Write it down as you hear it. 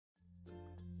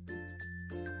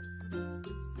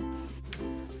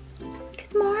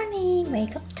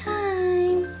Wake up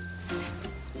time.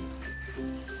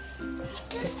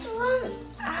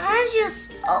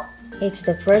 Oh. It's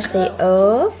the first day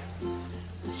of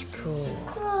school.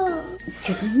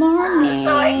 Good morning.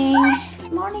 So excited.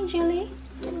 Good morning, Julie.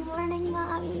 Good morning,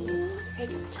 Mommy. Wake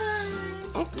up time.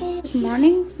 Okay. Good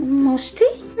morning, Musti.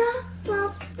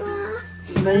 Papa.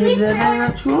 Ben je blij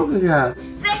naar school gegaan?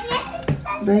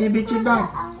 Ben je een beetje bang?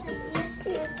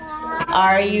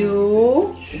 Are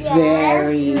you?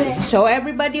 Very. So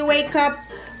everybody wake up,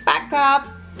 pack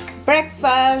up,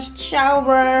 breakfast,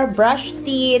 shower, brush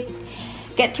teeth,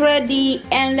 get ready,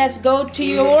 and let's go to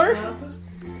your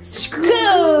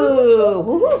school.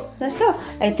 Woohoo. Let's go.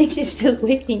 I think she's still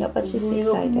waking up, but she's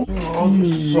excited. Oh,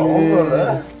 zo wel,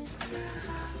 hè?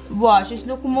 Wow, she's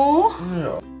nog moe.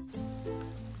 Ja.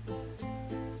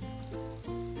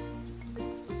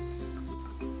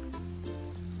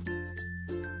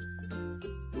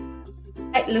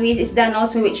 Right, Louise is done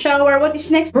also with shower. What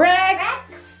is next? Breakfast.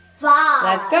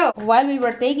 Let's go. While we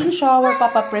were taking shower,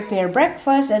 Papa prepared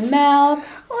breakfast and milk.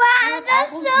 Wow,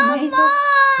 that's so Tomato. much.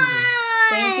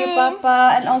 Thank you,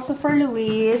 Papa, and also for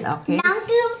Louise. Okay. Thank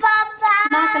you,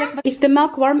 Papa. Is the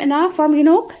milk warm enough for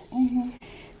Minok?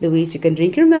 Louise, you can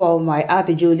drink your milk. Oh, my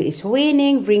Ate Julie is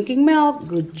winning, drinking milk.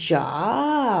 Good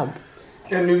job.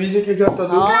 En Louise, ik gaat dat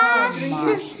ook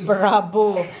My,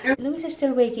 bravo. Louise is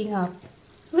still waking up.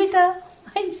 Louisa,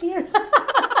 I'm here.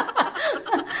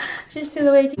 She's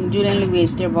still waking. Julie and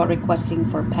Louise, they're both requesting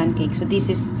for pancakes. So this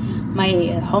is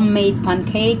my homemade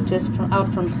pancake, just out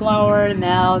from flour,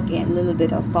 milk, and a little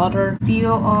bit of butter. Few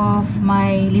of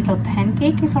my little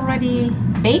pancake is already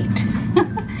baked.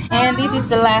 And this is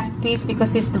the last piece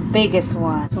because it's the biggest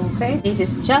one. Okay, this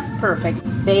is just perfect.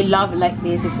 They love it like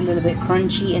this. It's a little bit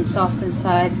crunchy and soft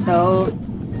inside. So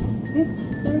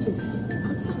there it is.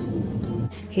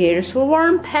 Here's a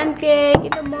warm pancake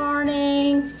in the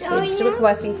morning. It's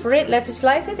requesting for it. Let's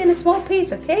slice it in a small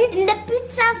piece, okay? In the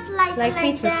pizza slice Like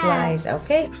pizza that. slice,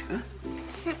 okay?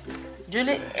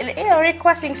 Julie, you're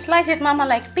requesting slice it, Mama,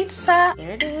 like pizza.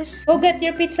 There it is. Go get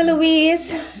your pizza,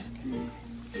 Louise.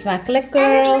 Smack like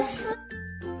girls.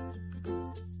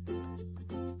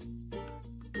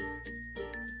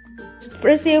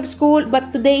 First day of school,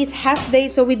 but today is half day,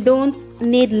 so we don't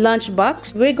need lunch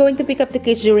box. We're going to pick up the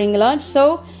kids during lunch,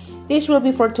 so this will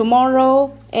be for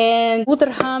tomorrow. And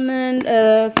boterhammen,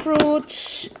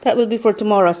 fruits, that will be for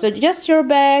tomorrow. So just your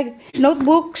bag,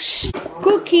 notebooks,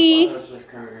 cookie,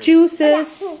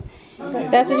 juices.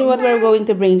 That is what we're going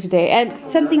to bring today. And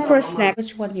something for a snack.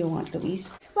 Which one do you want, Louise?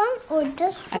 This one or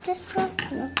this one?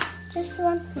 No. This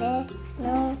one?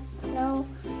 No.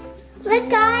 Look,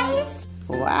 guys.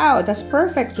 Wow, that's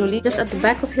perfect, Julie. Just at the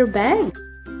back of your bag.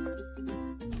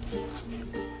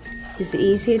 It's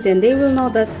easy. Then they will know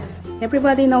that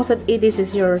everybody knows that this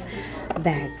is your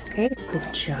bag. Okay,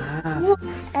 good job.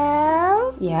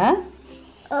 L. Yeah.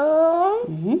 O.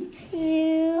 Mm-hmm.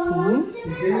 U.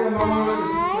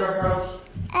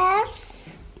 S.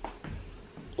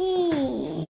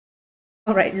 E.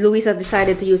 All right, Louisa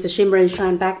decided to use the Shimmer and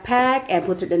Shine backpack and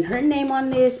put her name on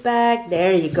this bag.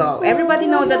 There you go. Everybody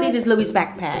knows that this is Louis'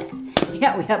 backpack.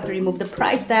 Yeah, we have to remove the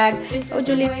price tag. Oh,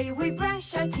 Julie. We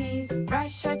brush our teeth,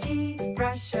 brush our teeth,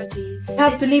 brush our teeth. We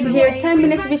have to leave here 10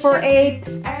 minutes before 8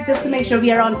 just to make sure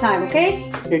we are on time,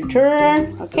 okay? Your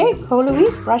turn. Okay, go,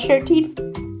 Louise. Brush your teeth.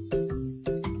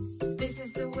 This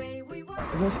is the way we work.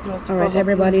 All right,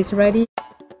 everybody's ready.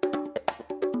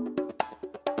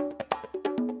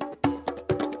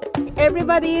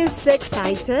 Everybody is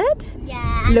excited.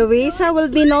 Yeah. Louisa will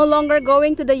be no longer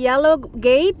going to the yellow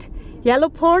gate, yellow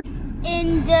port.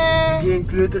 In the. Geen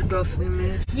kleuterklas niet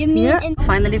meer. You mean Yeah. in.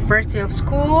 Finally, first day of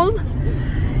school.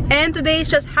 And today is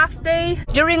just half day.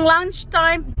 During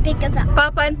lunchtime, Pick us up.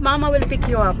 Papa and Mama will pick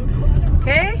you up.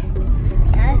 Okay?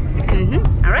 Uh,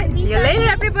 All right. See you later,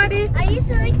 everybody. Are you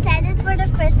so excited for the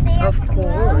first day of Of school?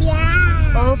 course.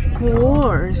 Yeah. Of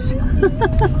course.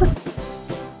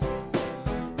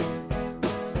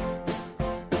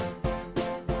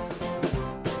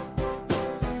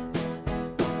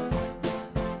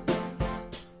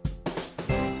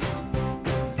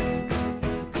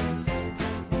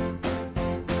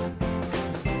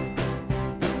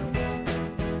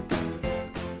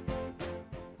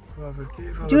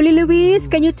 Julie Louise,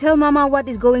 can you tell Mama what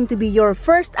is going to be your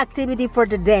first activity for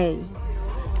the day?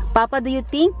 Papa, do you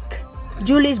think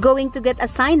Julie is going to get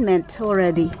assignment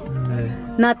already? Nee.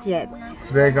 Not yet.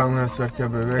 Wij gaan huiswerk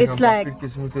hebben. Wij It's gaan like-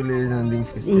 papiertjes moeten lezen en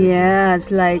dingetjes. Yeah, it's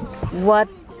like what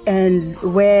and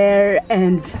where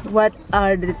and what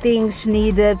are the things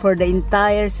needed for the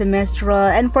entire semester.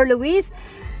 And for Louise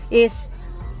is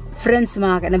friends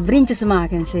maken en vriendjes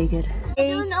maken zeker.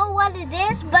 know what it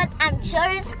is, but I'm sure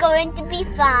it's going to be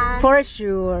fun. For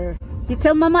sure. You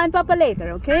tell Mama and Papa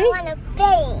later, okay? I want to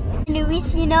paint.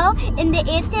 Louise, you know, in the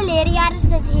eerste leerjaar is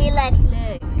het heel erg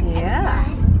leuk. Yeah.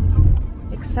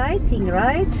 Exciting,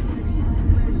 right?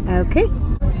 Okay.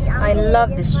 I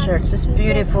love this church. This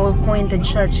beautiful pointed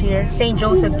church here. St.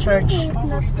 Joseph Church.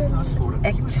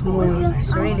 Echt mooi.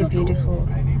 It's really beautiful.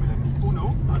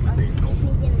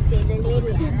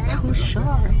 It's too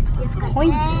sharp.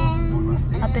 Pointed.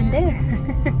 Up in there.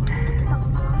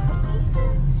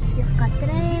 You've got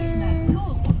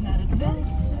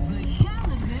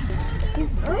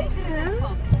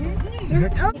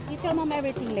You tell Mom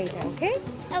everything later, okay?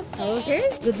 Okay.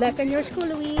 Okay. Good luck on your school,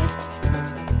 Louise.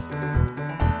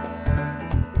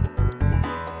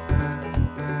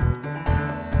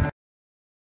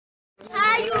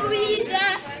 Hi, Louisa.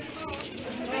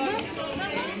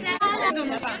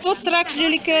 Tot straks,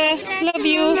 Julike. Love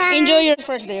you. Enjoy your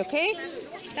first day, okay?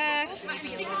 Dag.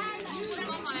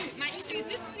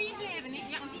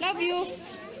 Love you.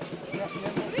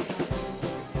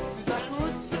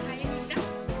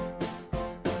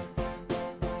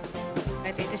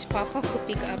 I think this Papa could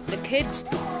pick up the kids.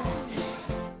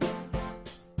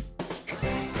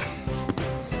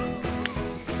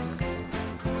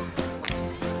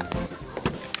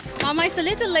 Mama is a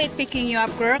little late picking you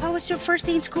up, girl. How was your first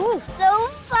day in school? So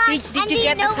fun. Did you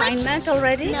get assignment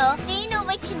already? No. Do you know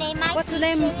which name I What's the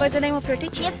name? What's the name of your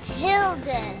teacher? Yep,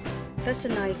 Hilde. That's a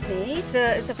nice name. It's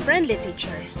a friendly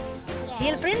teacher.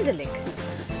 Heel vriendelijk.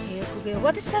 Heel goed.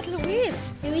 What is that,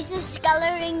 Louise? Louise is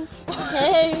coloring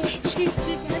her. She's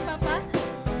busy, Papa.